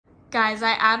Guys,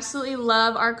 I absolutely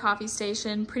love our coffee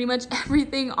station. Pretty much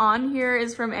everything on here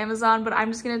is from Amazon, but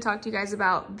I'm just gonna talk to you guys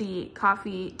about the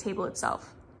coffee table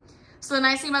itself. So the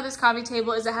nice thing about this coffee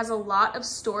table is it has a lot of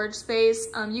storage space.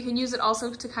 You can use it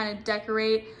also to kind of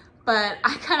decorate, but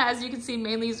I kind of, as you can see,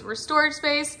 mainly use it for storage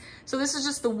space. So this is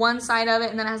just the one side of it,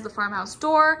 and then it has the farmhouse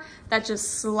door that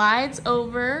just slides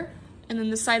over, and then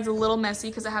this side's a little messy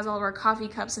because it has all of our coffee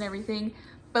cups and everything.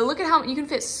 But look at how you can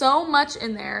fit so much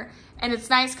in there. And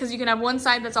it's nice because you can have one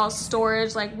side that's all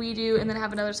storage like we do, and then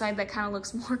have another side that kind of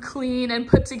looks more clean and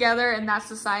put together, and that's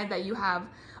the side that you have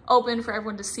open for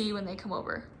everyone to see when they come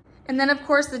over. And then of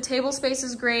course the table space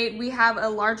is great. We have a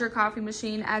larger coffee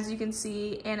machine, as you can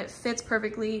see, and it fits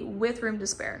perfectly with room to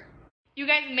spare. You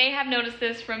guys may have noticed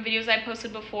this from videos I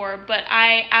posted before, but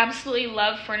I absolutely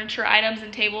love furniture items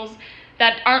and tables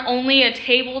that aren't only a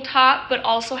tabletop, but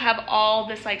also have all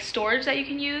this like storage that you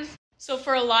can use. So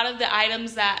for a lot of the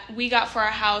items that we got for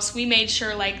our house, we made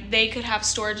sure like they could have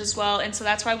storage as well. And so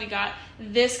that's why we got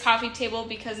this coffee table,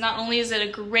 because not only is it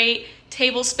a great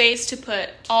table space to put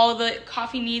all the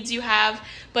coffee needs you have,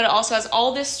 but it also has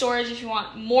all this storage if you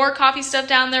want more coffee stuff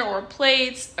down there, or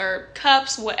plates or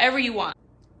cups, whatever you want.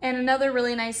 And another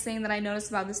really nice thing that I noticed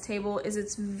about this table is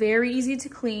it's very easy to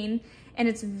clean, and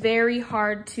it's very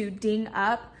hard to ding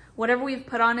up. Whatever we've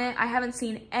put on it, I haven't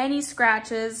seen any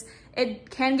scratches. It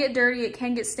can get dirty, it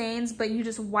can get stains, but you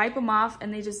just wipe them off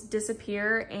and they just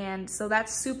disappear. And so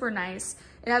that's super nice.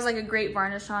 It has like a great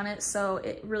varnish on it, so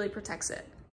it really protects it.